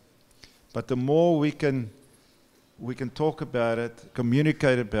society? But the more we can talk about it,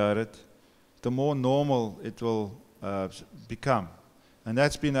 communicate about it, the more normal it will become. And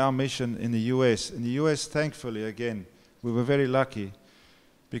that's been our mission in the US. In the US, thankfully, again, we were very lucky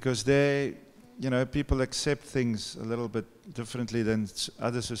because there, you know, people accept things a little bit differently than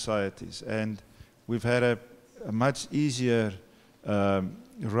other societies. And we've had a much easier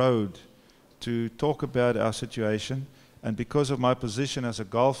road to talk about our situation. And because of my position as a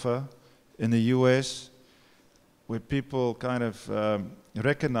golfer in the US, where people kind of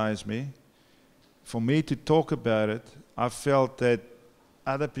recognize me, for me to talk about it, I felt that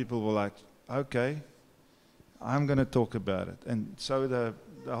other people were like, okay, I'm going to talk about it. And so the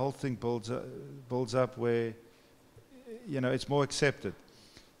whole thing builds up where, you know, it's more accepted.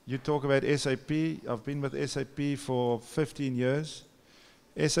 You talk about SAP. I've been with SAP for 15 years.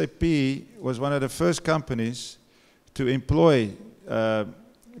 SAP was one of the first companies to employ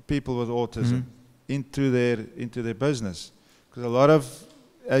people with autism into their business. Because a lot of,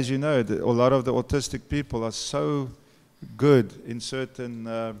 as you know, a lot of the autistic people are so good in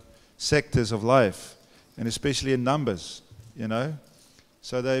certain sectors of life, and especially in numbers, you know.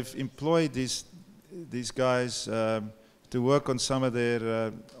 So they've employed these guys to work on some of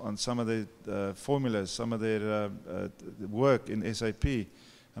their formulas, some of their work in SAP,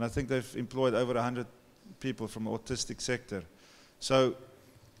 and I think they've employed over 100 people from the autistic sector. So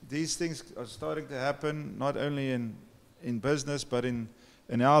these things are starting to happen not only in business but in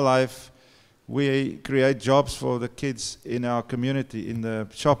our life. We create jobs for the kids in our community, in the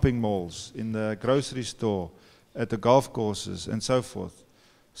shopping malls, in the grocery store, at the golf courses, and so forth.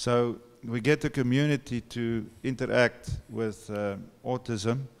 So we get the community to interact with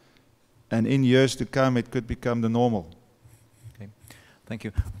autism, and in years to come, it could become the normal. Okay. Thank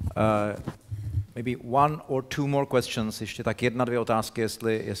you. Maybe one or two more questions. Ještě tak 1-2 otázky,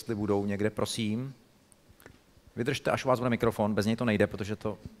 jestli budou někde, prosím. Vydržte, až u vás bude mikrofon, bez něj to nejde, protože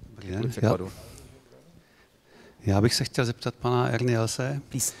to kvůli překladu. Já bych se chtěl zeptat pana Ernie Else.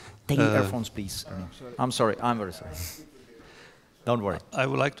 Please, take the earphones, please. I'm sorry, I'm very sorry. Don't worry. I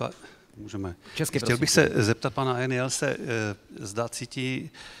would like to... Můžeme. Česky, chtěl bych se zeptat pana Ernie Else, zda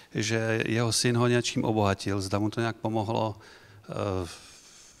cítí, že jeho syn ho něčím obohatil, zda mu to nějak pomohlo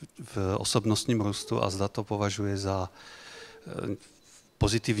v osobnostním růstu a zda to považuje za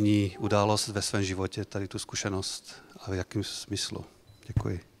pozitivní událost ve svém životě, tady tu zkušenost, a v jakém smyslu.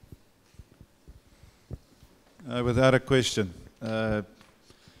 Děkuji. Without a question.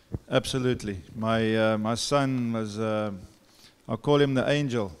 Absolutely. My son was, I call him the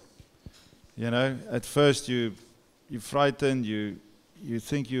angel. You know, at first you're frightened, you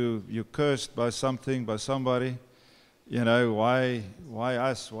think you're cursed by something, by somebody. You know, why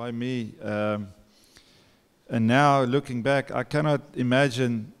us, why me? And now looking back, I cannot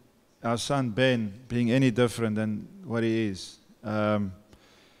imagine our son Ben being any different than what he is.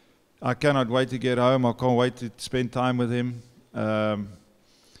 I cannot wait to get home. I can't wait to spend time with him.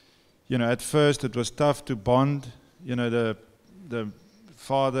 You know, at first it was tough to bond. You know, the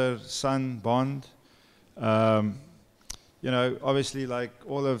father-son bond. You know, obviously, like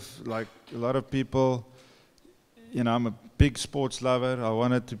a lot of people, you know, I'm a big sports lover. I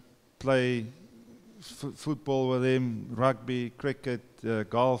wanted to play football with him, rugby, cricket,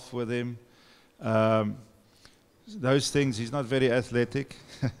 golf with him. Those things. He's not very athletic,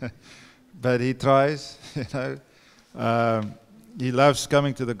 but he tries. You know, he loves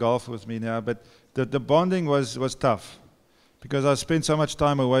coming to the golf with me now. But the bonding was tough because I spent so much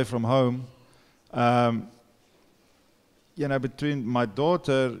time away from home. You know, between my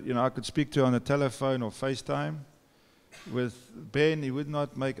daughter, you know, I could speak to her on the telephone or FaceTime. With Ben, he would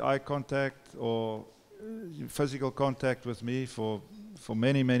not make eye contact or physical contact with me for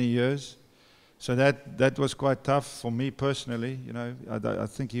many, many years. So that was quite tough for me personally. You know, I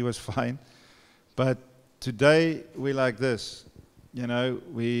think he was fine. But today we're like this. You know,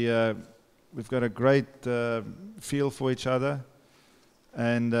 we've got a great feel for each other,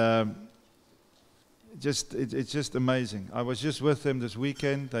 and it's just amazing. I was just with them this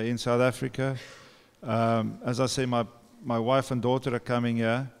weekend. They're in South Africa. As I say, my wife and daughter are coming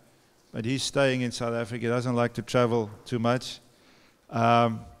here, but he's staying in South Africa. He doesn't like to travel too much.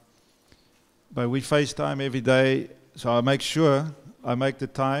 But we FaceTime every day, so I make sure I make the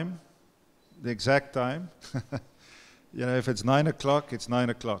time, the exact time. You know, if it's 9 o'clock, it's 9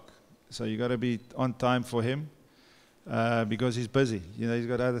 o'clock. So you got to be on time for him because he's busy. You know, he's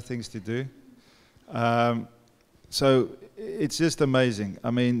got other things to do. So it's just amazing.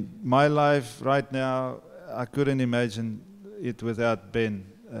 I mean, my life right now, I couldn't imagine it without Ben.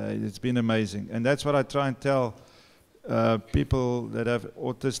 It's been amazing. And that's what I try and tell people that have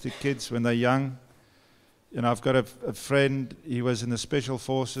autistic kids when they're young. You know, I've got a friend, he was in the Special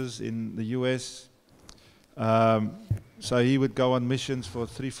Forces in the US. So he would go on missions for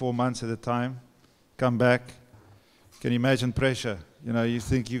 3-4 months at a time, come back. Can you imagine pressure? You know, you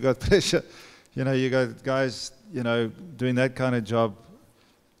think you got pressure. You know, you got guys, you know, doing that kind of job.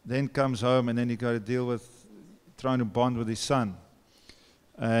 Then comes home and then you got to deal with trying to bond with his son.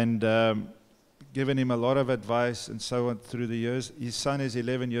 And given him a lot of advice and so on through the years. His son is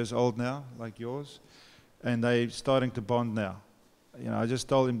 11 years old now, like yours. And they're starting to bond now. You know, I just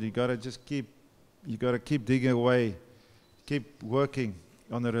told him, you got to keep digging away, keep working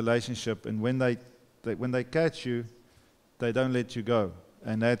on the relationship. And when they catch you, they don't let you go.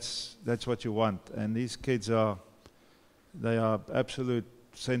 And that's what you want. And these kids are absolute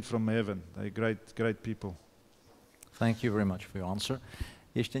sent from heaven. They're great people. Thank you very much for your answer.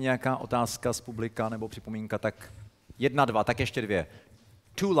 Ještě nějaká otázka z publika nebo připomínka? Tak 1, 2, tak ještě 2.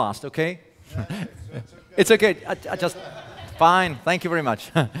 2 last, okay? It's okay. I just fine. Thank you very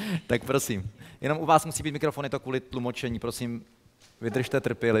much. Tak prosím. Jenom u vás musí být mikrofon, je to kvůli tlumočení. Prosím, vydržte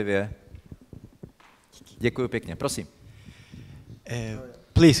trpělivě. Děkuji pěkně. Prosím.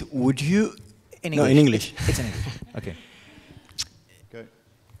 Please, would you... In English. No, in English. It's in English. Okay.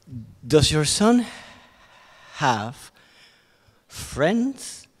 Does your son have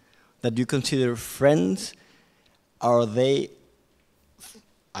friends that you consider friends? Are they,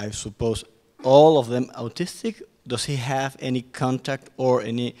 I suppose, all of them autistic? Does he have any contact or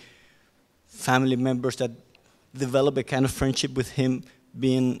any family members that develop a kind of friendship with him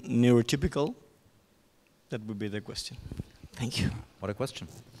being neurotypical? That would be the question. Thank you. What a question.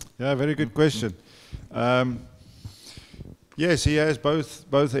 Yeah, very good question. Yes, he has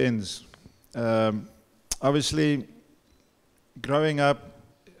both ends. Obviously, growing up,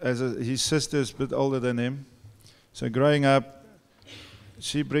 his sister's a bit older than him, so growing up,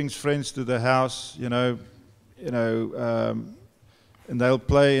 she brings friends to the house, and they'll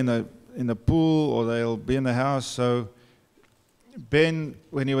play in the pool or they'll be in the house. So Ben,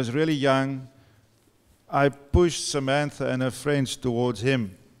 when he was really young, I pushed Samantha and her friends towards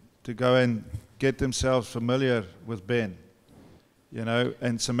him to go and get themselves familiar with Ben,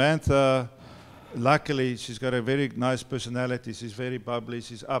 and Samantha, luckily, she's got a very nice personality. She's very bubbly.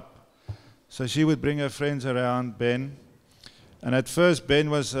 She's up. So she would bring her friends around Ben. And at first, Ben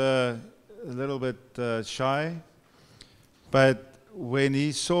was a little bit shy. But when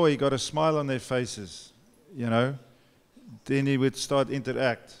he got a smile on their faces, then he would start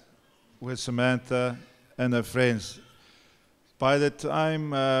interact with Samantha and her friends. By the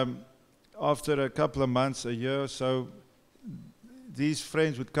time, after a couple of months, a year or so, these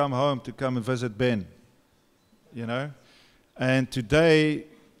friends would come home to come and visit Ben, you know. And today,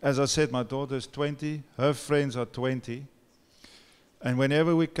 as I said, my daughter's 20, her friends are 20. And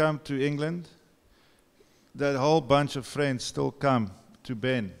whenever we come to England, that whole bunch of friends still come to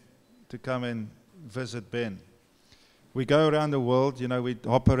Ben, to come and visit Ben. We go around the world, you know, we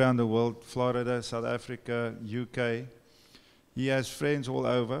hop around the world, Florida, South Africa, UK. He has friends all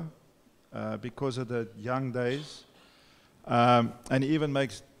over because of the young days. And he even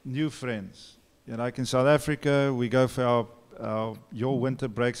makes new friends. You know, like in South Africa, we go for your winter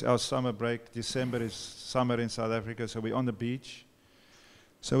breaks, our summer break. December is summer in South Africa, so we're on the beach.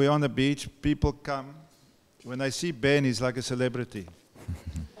 So we're on the beach, people come. When they see Ben, he's like a celebrity.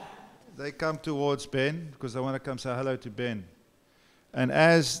 They come towards Ben because they want to come say hello to Ben. And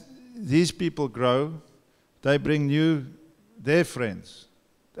as these people grow, they bring their friends.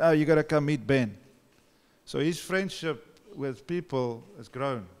 Oh, you got to come meet Ben. So his friendship with people has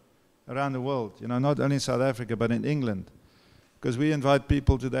grown around the world, you know, not only in South Africa, but in England. Because we invite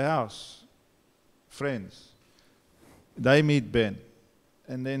people to the house, friends. They meet Ben,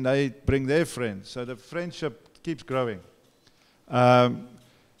 and then they bring their friends. So the friendship keeps growing.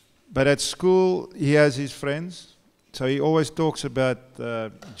 But at school, he has his friends. So he always talks about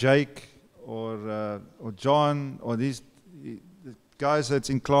Jake or John or these the guys that's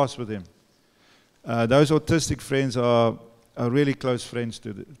in class with him. Those autistic friends are really close friends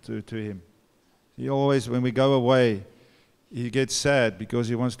to him. He always, when we go away, he gets sad because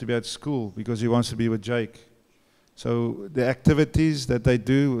he wants to be at school, because he wants to be with Jake. So the activities that they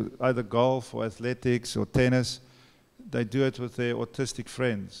do, either golf or athletics or tennis, they do it with their autistic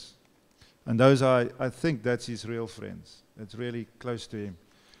friends. And those are, I think that's his real friends. It's really close to him.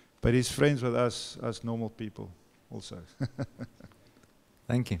 But he's friends with us normal people also.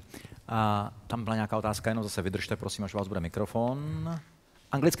 Thank you. Tam byla nějaká otázka, jenom zase vydržte, prosím, až vás bude mikrofon.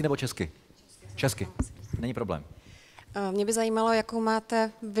 Anglicky nebo česky? Česky. Není problém. Mě by zajímalo, jakou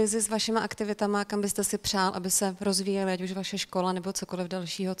máte vizi s vašimi aktivitama, kam byste si přál, aby se rozvíjely, ať už vaše škola nebo cokoliv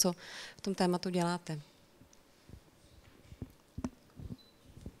dalšího, co v tom tématu děláte.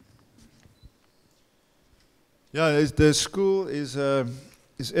 Yeah, the school is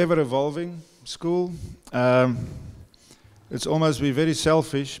ever evolving school. It's almost we're very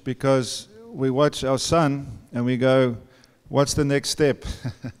selfish because we watch our son and we go, what's the next step?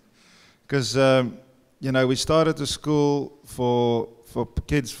 Because you know, we started the school for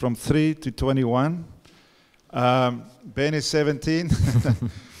kids from 3 to 21. Ben is 17.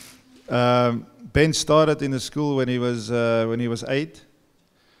 Ben started in the school when he was 8.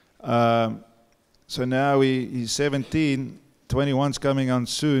 So now he's 17, 21's coming on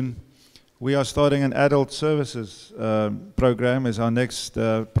soon. We are starting an adult services program as our next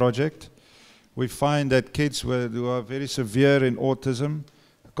project. We find that kids who are very severe in autism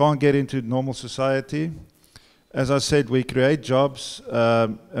can't get into normal society. As I said, we create jobs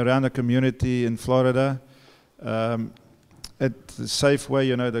around the community in Florida. At the Safeway,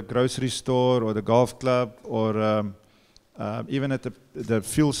 you know, the grocery store or the golf club, or even at the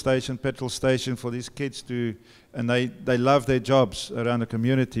fuel station, petrol station, for these kids to, and they love their jobs around the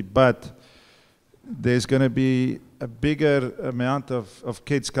community, but there's going to be a bigger amount of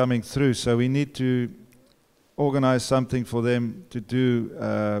kids coming through, so we need to organize something for them to do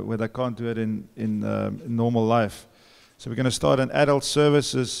where they can't do it in normal life. So we're going to start an adult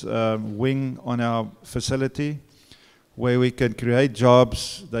services wing on our facility where we can create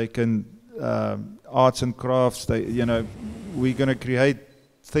jobs, they can arts and crafts, you know, we're going to create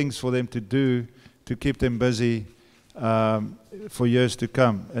things for them to do to keep them busy for years to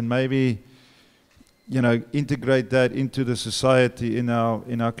come, and maybe, you know, integrate that into the society in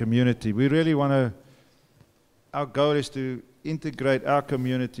our community. We really want to, our goal is to integrate our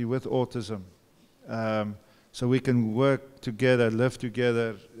community with autism, so we can work together, live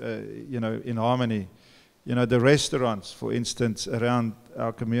together, you know, in harmony. You know, the restaurants, for instance, around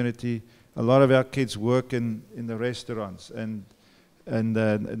our community, a lot of our kids work in the restaurants, and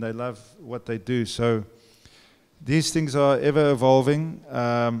they love what they do. So these things are ever evolving,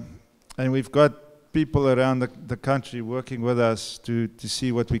 and we've got people around the country working with us to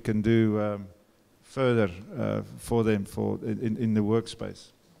see what we can do further for them in the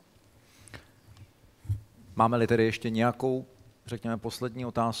workspace. Máme-li tedy ještě nějakou, řekněme, poslední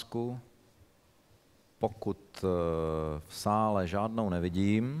otázku? Pokud v sále žádnou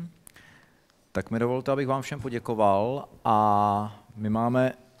nevidím, tak mi dovolte, abych vám všem poděkoval, a my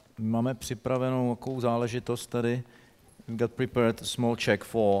máme připravenou takovou záležitost tady, we've got prepared a small check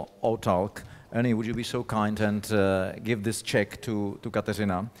for AutTalk. Ernie, would you be so kind and give this check to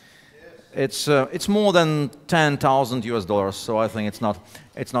Kateřina? It's more than $10,000, so I think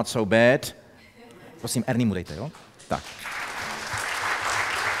it's not so bad. Prosím, Ernie mu dejte, jo? Tak.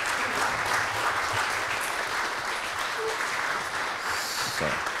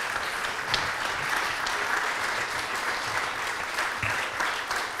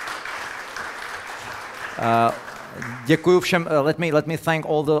 Děkuji všem, let me thank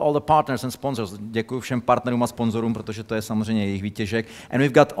all the partners and sponsors. Děkuji všem partnerům a sponzorům, protože to je samozřejmě jejich výtěžek. And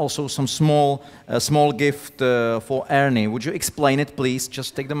we've got also some small gift for Ernie. Would you explain it, please?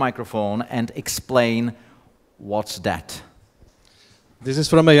 Just take the microphone and explain what's that. This is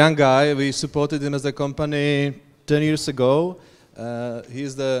from a young guy. We supported him as a company 10 years ago.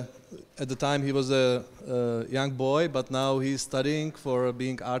 At the time he was a young boy, but now he's studying for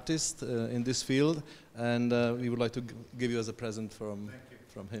being artist in this field. And we would like to give you as a present from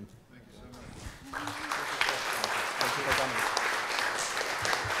him. Thank you so much. Thank you for coming.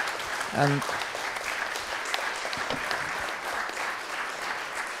 And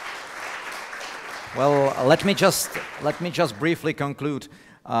well, let me just briefly conclude.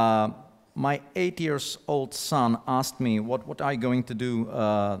 My 8-year-old son asked me, "What are you going to do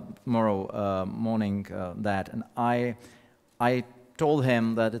tomorrow morning?" And I told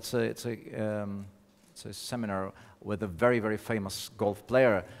him that it's a seminar with a very, very famous golf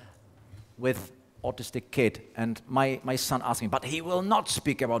player with autistic kid, and my son asked me, "But he will not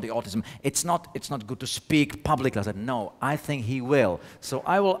speak about the autism. It's not good to speak publicly." I said, "No, I think he will." So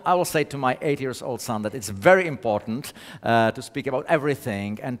I will say to my 8-year-old son that it's very important to speak about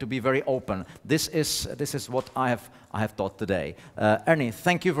everything and to be very open. This is what I have taught today. Ernie,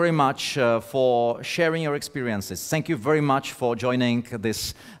 thank you very much for sharing your experiences. Thank you very much for joining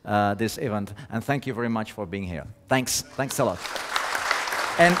this event, and thank you very much for being here. Thanks a lot.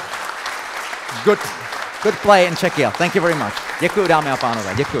 And good play in Czechia. Thank you very much. Děkuji, dámy a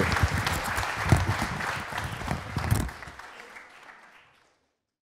pánové. Děkuji.